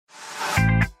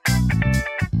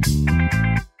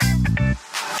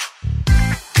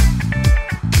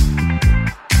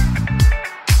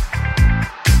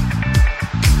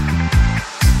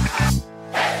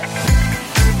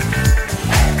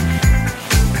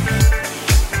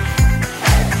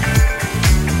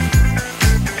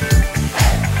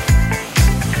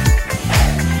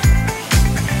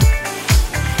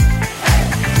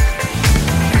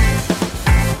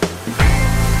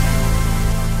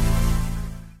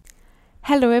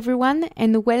Hello everyone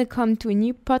and welcome to a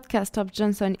new podcast of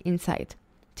Johnson Insight.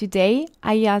 Today,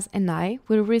 Ayaz and I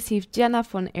will receive Diana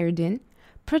van Heerden,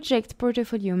 Project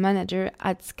Portfolio Manager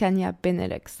at Scania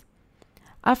Benelux.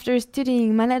 After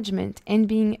studying management and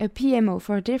being a PMO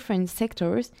for different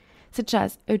sectors, such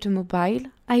as automobile,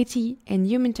 IT and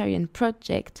humanitarian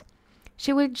projects,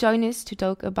 she will join us to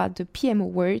talk about the PMO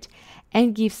world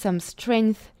and give some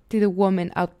strength to the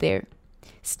women out there.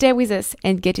 Stay with us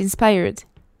and get inspired.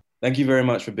 Thank you very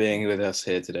much for being with us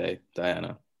here today,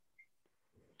 Diana.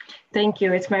 Thank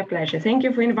you. It's my pleasure. Thank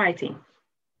you for inviting.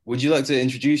 Would you like to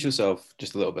introduce yourself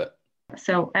just a little bit?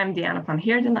 So I'm Diana van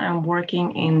Heerden. I'm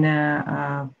working in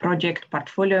project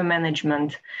portfolio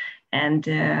management, and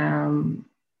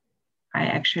I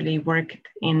actually worked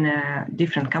in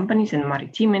different companies in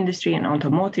maritime industry, in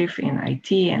automotive, in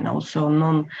IT, and also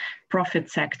non-profit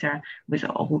sector with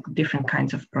all different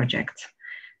kinds of projects.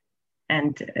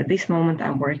 And at this moment,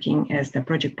 I'm working as the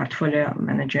project portfolio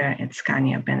manager at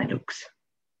Scania Benelux.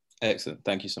 Excellent.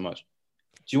 Thank you so much.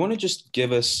 Do you want to just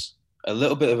give us a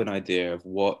little bit of an idea of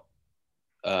what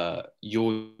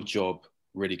your job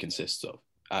really consists of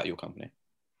at your company?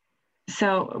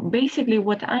 So basically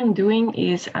what I'm doing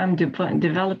is I'm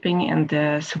developing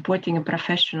and supporting a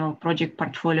professional project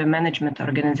portfolio management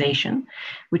organization,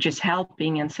 which is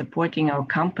helping and supporting our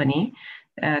company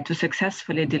to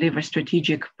successfully deliver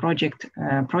strategic projects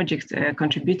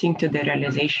contributing to the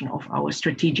realization of our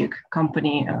strategic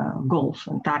company goals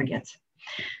and targets.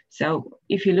 So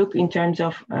if you look in terms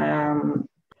of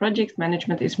project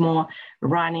management is more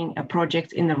running a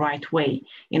project in the right way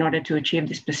in order to achieve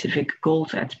the specific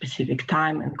goals at specific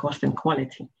time and cost and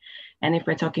quality. And if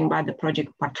we're talking about the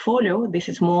project portfolio, this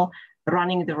is more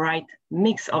running the right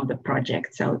mix of the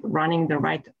project. So running the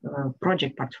right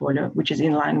project portfolio, which is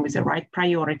in line with the right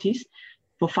priorities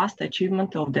for fast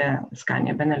achievement of the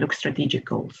Scania Benelux strategic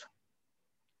goals.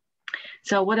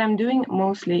 So what I'm doing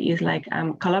mostly is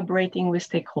I'm collaborating with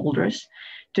stakeholders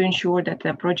to ensure that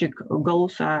the project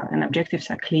goals and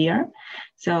objectives are clear.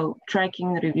 So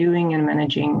tracking, reviewing and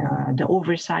managing the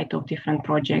oversight of different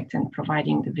projects and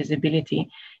providing the visibility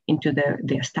into their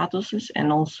statuses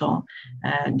and also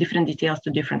different details to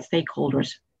different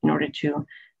stakeholders in order to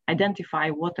identify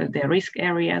what are the risk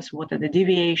areas, what are the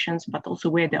deviations, but also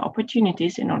where the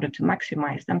opportunities in order to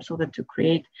maximize them so that to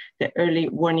create the early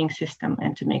warning system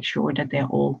and to make sure that they're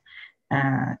all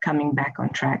coming back on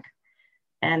track.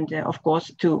 And of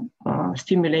course, to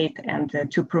stimulate and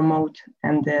to promote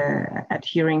and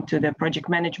adhering to the project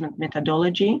management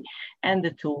methodology and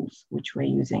the tools which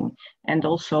we're using, and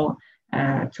also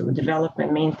to develop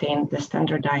and maintain the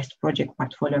standardized project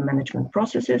portfolio management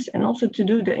processes, and also to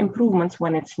do the improvements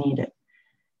when it's needed.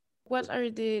 What are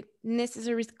the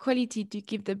necessary qualities to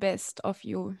give the best of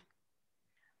you?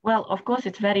 Well, of course,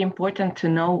 it's very important to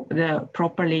know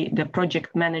properly the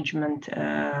project management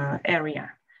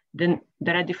area. Then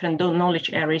there are different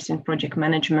knowledge areas in project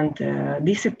management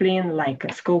discipline,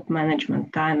 like scope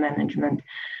management, time management,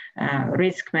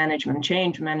 risk management,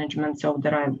 change management. So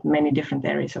there are many different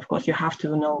areas. Of course, you have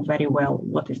to know very well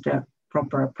what is the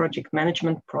proper project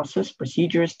management process,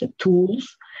 procedures, the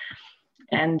tools.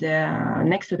 And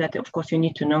next to that, of course, you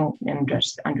need to know and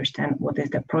just understand what is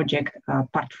the project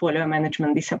portfolio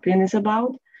management discipline is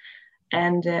about.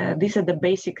 And these are the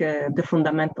basic, the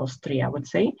fundamentals three, I would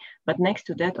say. But next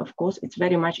to that, of course, it's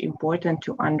very much important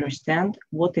to understand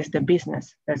what is the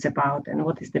business is about and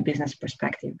what is the business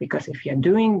perspective. Because if you're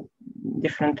doing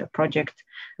different projects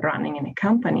running in a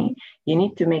company, you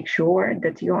need to make sure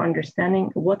that you're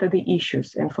understanding what are the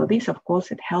issues. And for this, of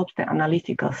course, it helps the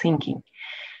analytical thinking.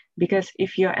 Because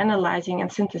if you're analyzing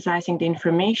and synthesizing the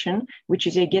information, which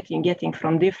is getting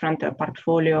from different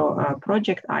portfolio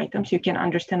project items, you can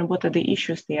understand what are the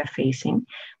issues they are facing,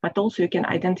 but also you can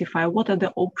identify what are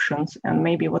the options and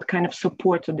maybe what kind of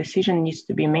support or decision needs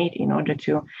to be made in order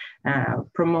to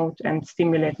promote and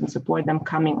stimulate and support them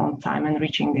coming on time and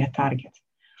reaching their target.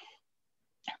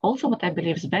 Also, what I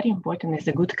believe is very important is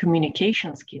the good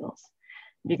communication skills,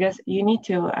 because you need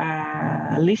to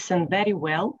listen very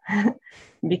well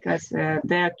because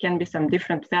there can be some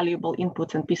different valuable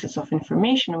inputs and pieces of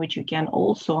information which you can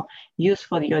also use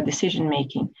for your decision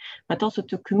making. But also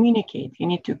to communicate, you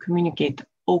need to communicate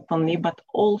openly, but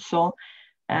also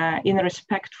in a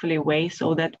respectful way,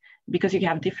 so that because you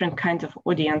have different kinds of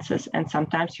audiences and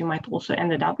sometimes you might also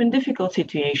end up in difficult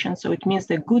situations. So it means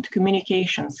the good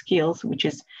communication skills, which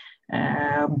is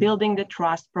building the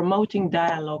trust, promoting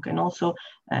dialogue, and also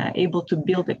able to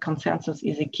build a consensus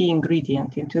is a key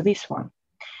ingredient into this one.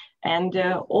 And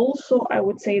also, I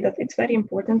would say that it's very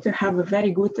important to have a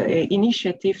very good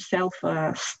initiative,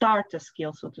 self-starter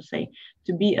skill, so to say,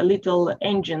 to be a little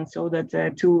engine, so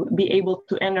that to be able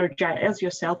to energize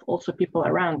yourself, also people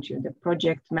around you, the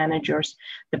project managers,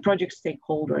 the project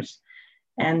stakeholders.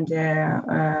 And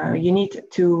you need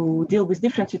to deal with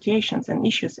different situations and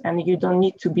issues, and you don't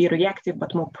need to be reactive,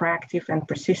 but more proactive and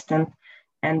persistent,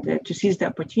 and to seize the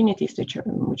opportunities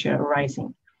which are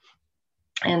arising.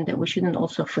 And we shouldn't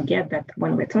also forget that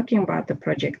when we're talking about the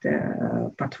project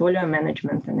portfolio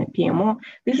management and the PMO,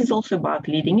 this is also about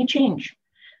leading a change,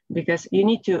 because you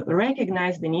need to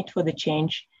recognize the need for the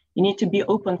change. You need to be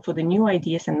open for the new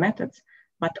ideas and methods,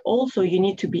 but also you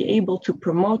need to be able to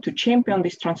promote, to champion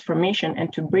this transformation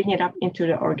and to bring it up into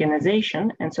the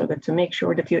organization, and so that to make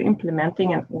sure that you're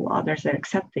implementing and all others are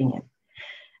accepting it.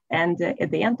 And at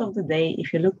the end of the day,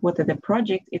 if you look at the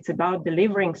project, it's about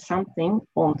delivering something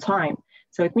on time.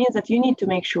 So it means that you need to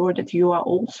make sure that you are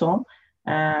also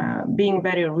being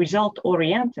very result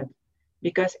oriented,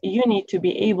 because you need to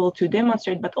be able to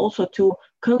demonstrate, but also to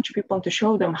coach people, to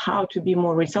show them how to be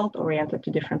more result oriented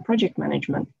to different project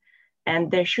management.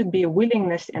 And there should be a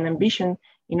willingness and ambition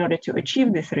in order to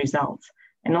achieve these results,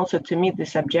 and also to meet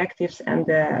these objectives and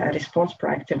respond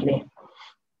proactively.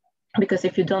 Because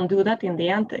if you don't do that, in the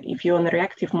end, if you're in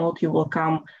reactive mode, you will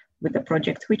come with the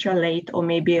projects which are late, or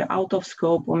maybe out of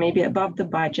scope, or maybe above the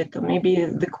budget, or maybe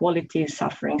the quality is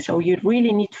suffering. So you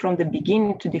really need from the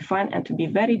beginning to define and to be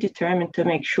very determined to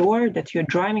make sure that you're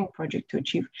driving project to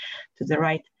achieve to the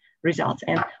right results.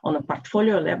 And on a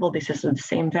portfolio level, this is the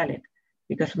same valid,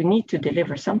 because we need to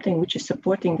deliver something which is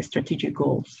supporting the strategic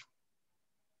goals.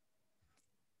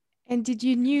 And did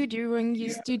you knew during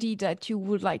your study that you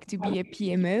would like to be a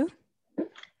PMO?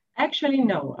 Actually,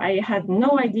 no. I had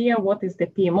no idea what is the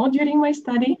PMO during my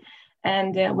study.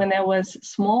 And when I was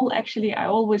small, actually, I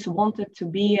always wanted to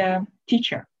be a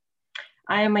teacher.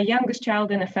 I am a youngest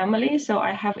child in a family, so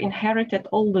I have inherited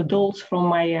all the dolls from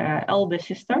my elder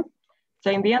sister.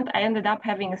 So in the end, I ended up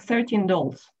having 13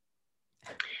 dolls.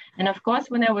 And of course,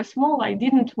 when I was small, I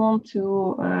didn't want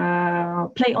to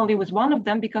play only with one of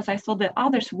them, because I thought that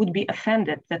others would be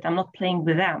offended that I'm not playing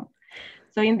with them.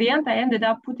 So in the end, I ended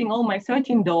up putting all my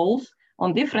 13 dolls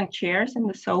on different chairs in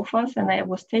the sofas, and I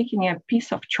was taking a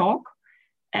piece of chalk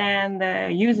and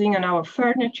using on our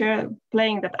furniture,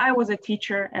 playing that I was a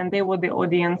teacher and they were the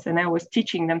audience, and I was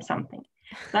teaching them something.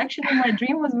 So actually, my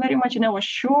dream was very much, and I was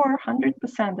sure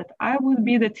 100% that I would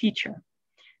be the teacher.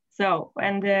 So,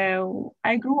 and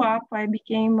I grew up, I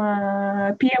became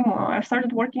a PMO, I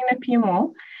started working in a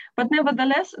PMO, but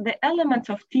nevertheless, the elements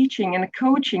of teaching and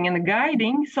coaching and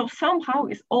guiding, so somehow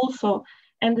is also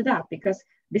ended up, because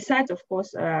besides, of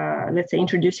course, let's say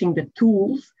introducing the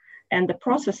tools and the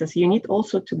processes, you need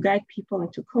also to guide people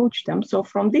and to coach them. So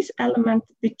from this element,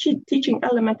 the teaching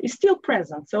element is still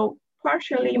present. So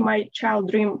partially my child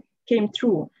dream came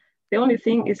true. The only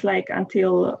thing is, like,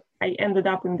 until I ended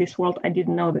up in this world, I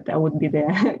didn't know that I would be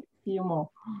the PMO.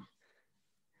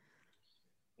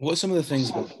 What are some of the things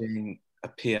about being a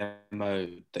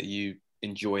PMO that you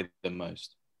enjoy the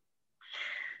most?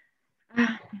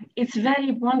 It's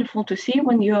very wonderful to see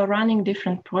when you are running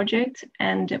different projects,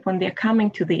 and when they're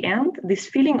coming to the end, this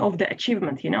feeling of the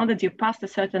achievement, you know, that you passed a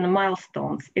certain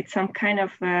milestones. It's some kind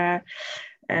of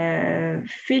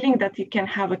feeling that you can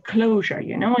have a closure,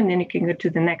 you know, and then you can go to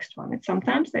the next one. And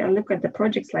sometimes I look at the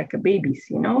projects like babies,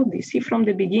 you know, they see from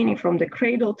the beginning, from the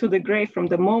cradle to the grave, from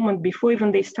the moment before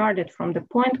even they started, from the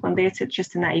point when it's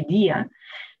just an idea.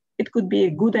 It could be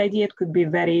a good idea, it could be a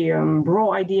very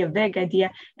raw idea, vague idea,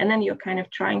 and then you're kind of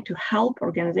trying to help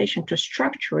organization to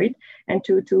structure it and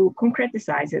to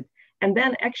concretize it. And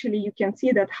then actually you can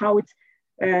see that how it's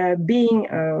being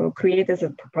created as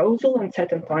a proposal, and at a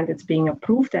certain point it's being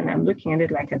approved, and I'm looking at it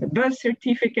like at a birth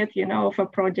certificate, you know, of a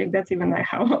project. That's even like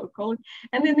how I'll call it.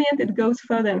 And in the end, it goes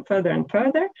further and further and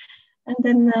further. And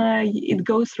then it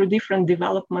goes through different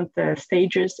development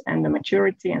stages and the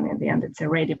maturity, and in the end, it's a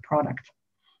ready product.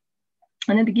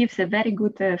 And it gives a very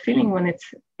good feeling when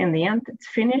it's in the end, it's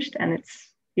finished, and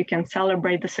you can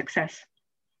celebrate the success.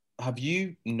 Have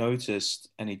you noticed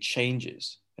any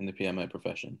changes in the PMO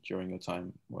profession during your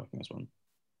time working as one?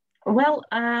 Well,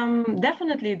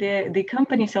 definitely the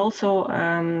company is also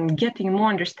getting more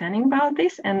understanding about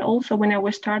this. And also when I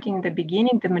was starting in the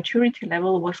beginning, the maturity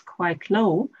level was quite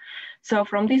low. So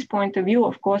from this point of view,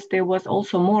 of course, there was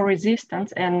also more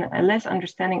resistance and less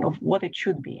understanding of what it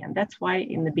should be. And that's why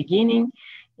in the beginning,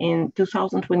 in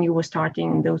 2000, when you were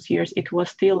starting in those years, it was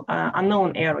still an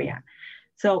unknown area.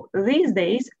 So these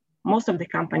days, most of the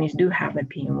companies do have a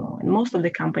PMO, and most of the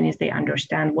companies, they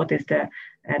understand what is the,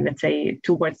 let's say,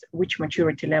 towards which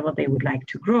maturity level they would like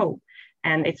to grow.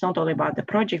 And it's not only about the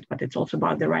project, but it's also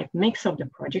about the right mix of the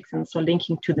projects, and so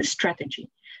linking to the strategy.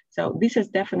 So this is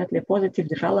definitely a positive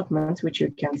development, which you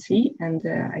can see. And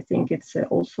I think it's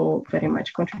also very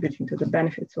much contributing to the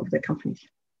benefits of the companies.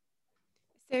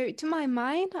 So to my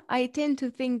mind, I tend to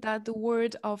think that the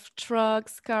word of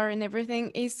trucks, car and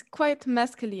everything is quite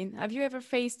masculine. Have you ever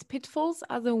faced pitfalls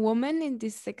as a woman in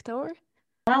this sector?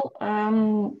 Well,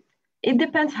 it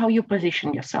depends how you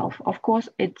position yourself. Of course,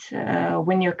 it's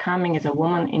when you're coming as a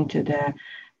woman into the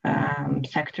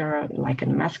sector like a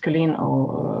masculine,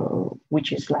 or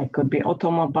which is like could be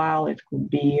automobile, it could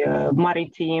be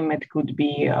maritime, it could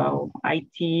be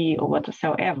IT or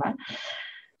whatsoever.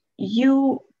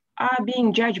 You are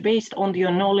being judged based on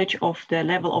your knowledge of the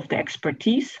level of the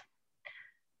expertise,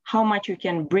 how much you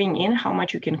can bring in, how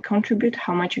much you can contribute,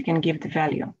 how much you can give the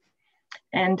value.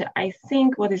 And I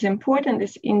think what is important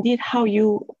is indeed how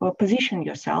you position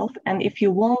yourself. And if you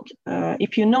want,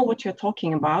 if you know what you're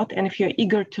talking about, and if you're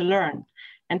eager to learn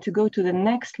and to go to the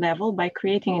next level by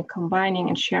creating and combining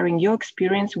and sharing your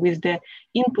experience with the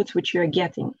inputs which you're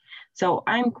getting. So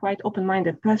I'm quite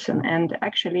open-minded person. And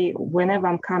actually, whenever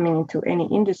I'm coming into any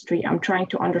industry, I'm trying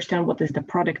to understand what is the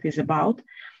product is about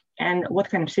and what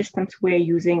kind of systems we're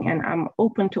using. And I'm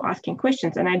open to asking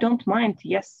questions. And I don't mind,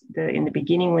 yes, in the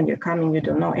beginning when you're coming, you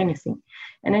don't know anything.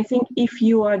 And I think if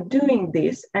you are doing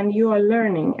this and you are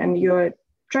learning and you're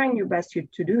trying your best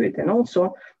to do it, and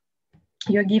also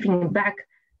you're giving back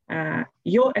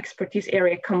your expertise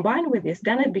area combined with this,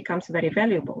 then it becomes very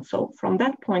valuable. So from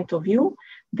that point of view,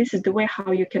 this is the way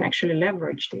how you can actually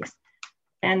leverage this.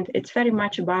 And it's very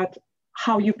much about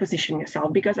how you position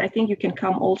yourself, because I think you can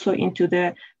come also into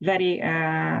the very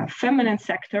feminine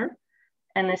sector,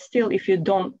 and still if you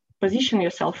don't position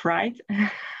yourself right,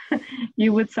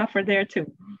 you would suffer there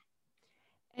too.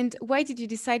 And why did you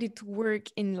decide to work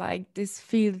in like this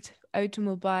field,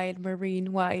 automobile,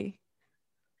 marine? Why?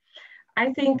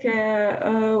 I think,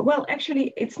 well,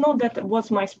 actually, it's not that it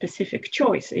was my specific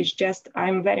choice. It's just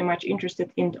I'm very much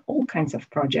interested in all kinds of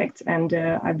projects. And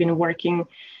I've been working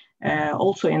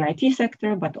also in IT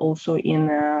sector, but also in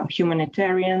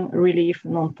humanitarian relief,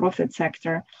 non-profit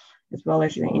sector, as well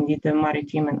as indeed the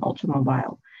maritime and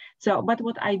automobile. So, but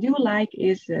what I do like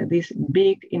is these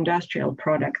big industrial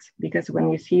products, because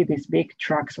when you see these big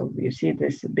trucks or you see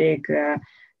this big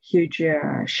huge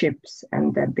ships,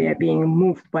 and that they are being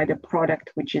moved by the product,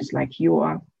 which is like you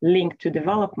are linked to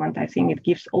development, I think it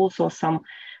gives also some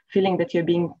feeling that you're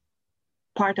being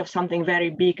part of something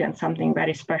very big and something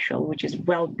very special, which is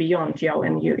well beyond you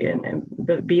and you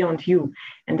and beyond you,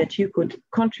 and that you could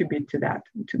contribute to that,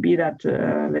 to be that,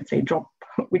 let's say, drop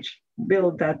which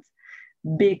build that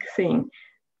big thing.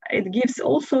 It gives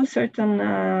also certain,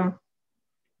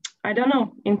 I don't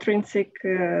know, intrinsic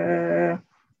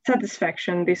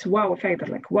satisfaction, this wow effect, that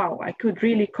like, wow, I could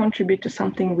really contribute to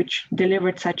something which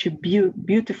delivered such a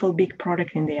beautiful big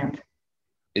product in the end.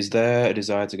 Is there a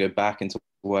desire to go back into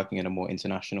working in a more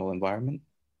international environment?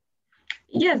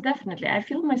 Yes, definitely. I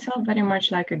feel myself very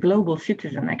much like a global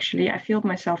citizen, actually. I feel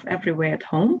myself everywhere at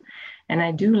home, and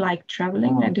I do like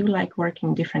traveling. I do like working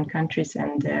in different countries,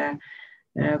 and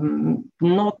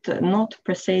not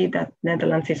per se that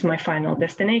Netherlands is my final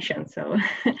destination. So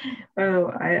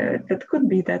that could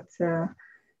be that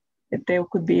there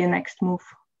could be a next move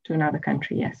to another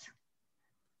country, yes.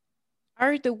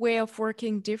 Are the way of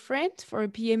working different for a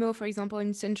PMO, for example,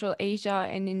 in Central Asia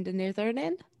and in the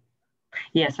Netherlands?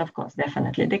 Yes, of course,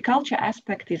 definitely. The culture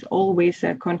aspect is always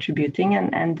contributing,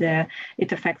 and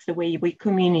it affects the way we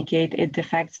communicate. It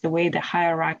affects the way the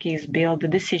hierarchy is built, the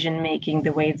decision making,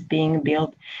 the way it's being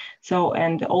built. So,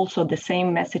 and also the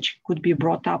same message could be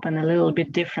brought up in a little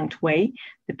bit different way,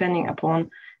 depending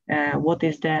upon what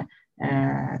is the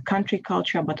country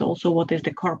culture, but also what is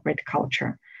the corporate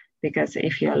culture. Because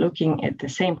if you're looking at the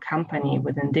same company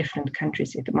within different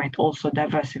countries, it might also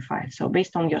diversify. So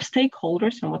based on your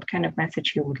stakeholders and what kind of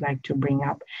message you would like to bring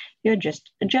up, you're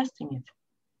just adjusting it.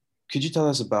 Could you tell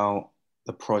us about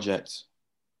the project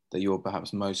that you're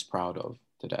perhaps most proud of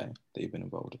today that you've been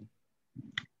involved in?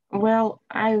 Well,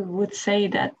 I would say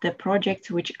that the project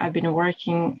which I've been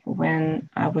working when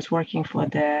I was working for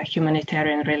the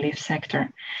humanitarian relief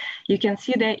sector, you can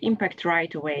see the impact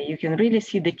right away. You can really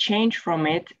see the change from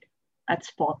it at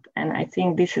spot. And I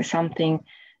think this is something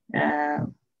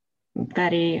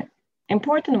very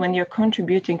important when you're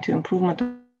contributing to improvement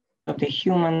of the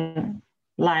human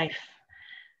life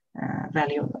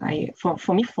value.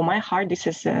 For me, for my heart, this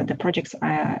is the projects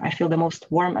I feel the most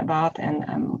warm about and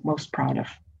I'm most proud of.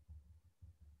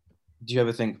 Do you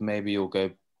ever think maybe you'll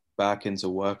go back into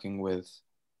working with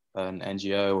an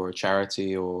NGO or a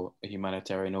charity or a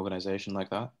humanitarian organization like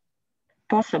that?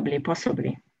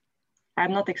 Possibly.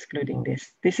 I'm not excluding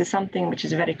this. This is something which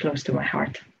is very close to my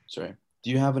heart. Sorry.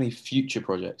 Do you have any future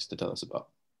projects to tell us about?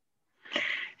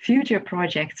 Future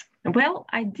projects. Well,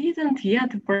 I didn't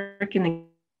yet work in the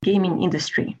gaming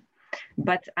industry,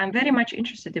 but I'm very much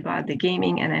interested about the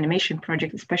gaming and animation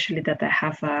project, especially that I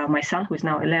have my son who is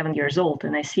now 11 years old,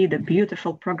 and I see the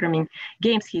beautiful programming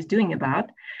games he's doing about.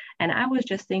 And I was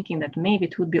just thinking that maybe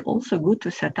it would be also good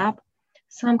to set up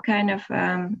some kind of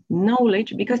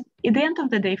knowledge, because at the end of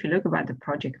the day, if you look about the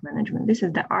project management, this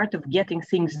is the art of getting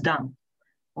things done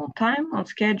on time, on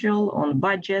schedule, on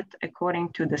budget, according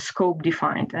to the scope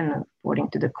defined and according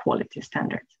to the quality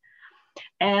standards.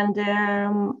 And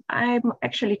I'm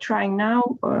actually trying now,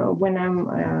 when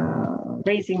I'm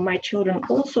raising my children,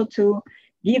 also to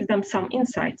give them some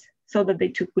insights so that they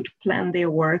too could plan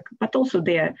their work, but also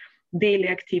their daily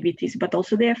activities, but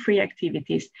also their free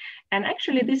activities. And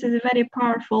actually, this is a very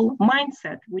powerful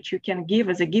mindset, which you can give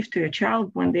as a gift to your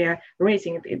child when they're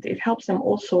raising it. It helps them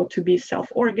also to be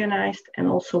self-organized and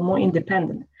also more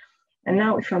independent. And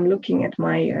now if I'm looking at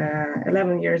my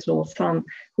 11 years old son,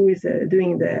 who is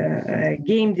doing the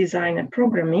game design and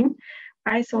programming,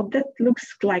 I thought that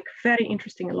looks like very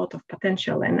interesting, a lot of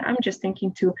potential. And I'm just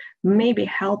thinking to maybe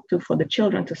help for the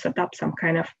children to set up some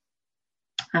kind of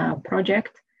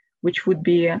project, which would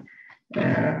be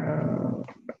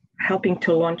helping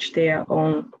to launch their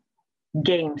own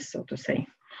games, so to say.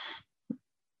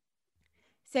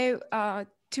 So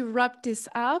to wrap this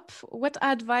up, what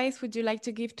advice would you like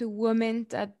to give to women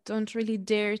that don't really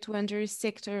dare to enter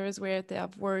sectors where they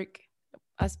have work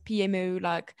as PMO,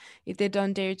 like if they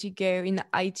don't dare to go in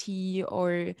IT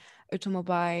or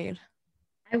automobile?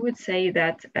 I would say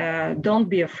that don't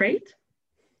be afraid.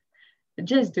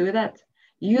 Just do that.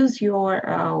 Use your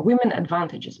women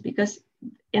advantages, because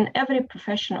in every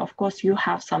profession, of course, you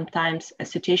have sometimes a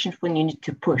situation when you need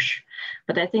to push.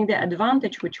 But I think the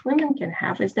advantage which women can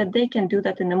have is that they can do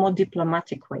that in a more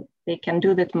diplomatic way. They can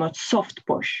do that more soft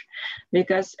push,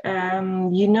 because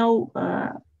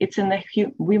it's in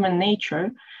the women nature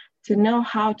to know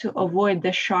how to avoid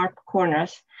the sharp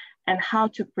corners and how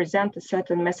to present a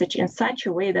certain message in such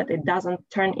a way that it doesn't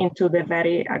turn into the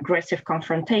very aggressive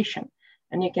confrontation.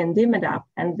 And you can dim it up,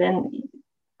 and then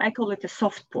I call it a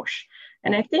soft push.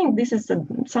 And I think this is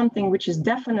something which is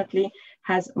definitely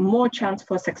has more chance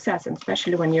for success,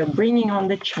 especially when you're bringing on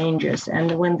the changes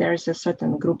and when there's a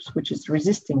certain groups which is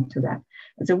resisting to that.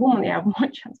 As a woman, you have more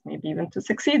chance maybe even to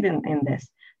succeed in this.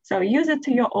 So use it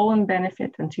to your own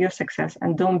benefit and to your success,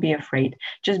 and don't be afraid.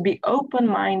 Just be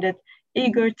open-minded,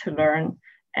 eager to learn,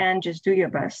 and just do your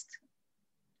best.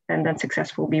 And then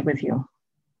success will be with you.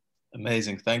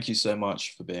 Amazing. Thank you so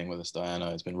much for being with us,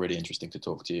 Diana. It's been really interesting to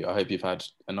talk to you. I hope you've had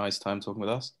a nice time talking with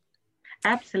us.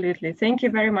 Absolutely. Thank you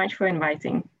very much for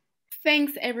inviting.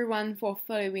 Thanks everyone for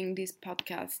following this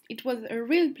podcast. It was a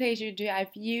real pleasure to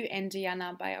have you and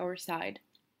Diana by our side.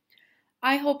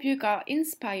 I hope you got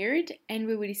inspired, and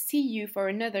we will see you for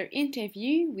another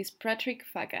interview with Patrick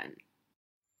Fagan.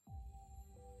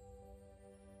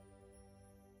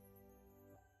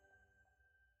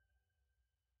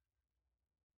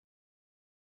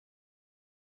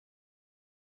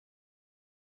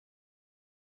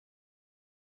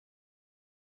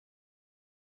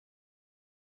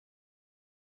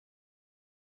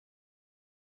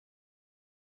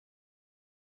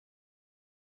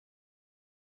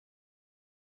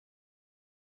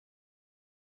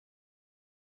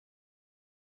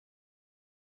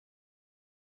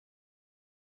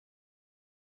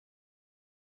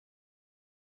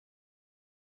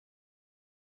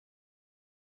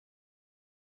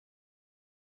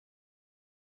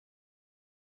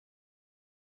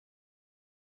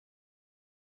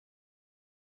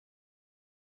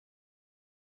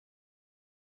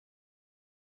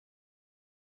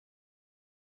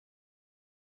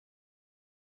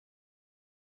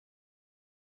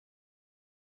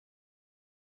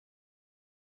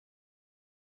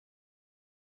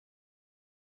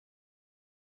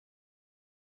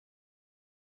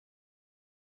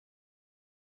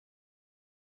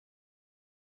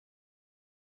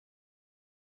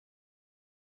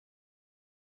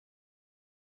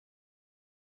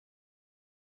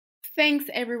 Thanks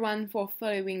everyone for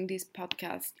following this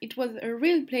podcast. It was a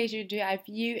real pleasure to have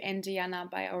you and Diana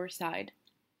by our side.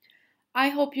 I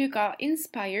hope you got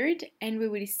inspired, and we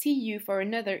will see you for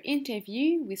another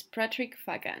interview with Patrick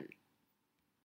Fagan.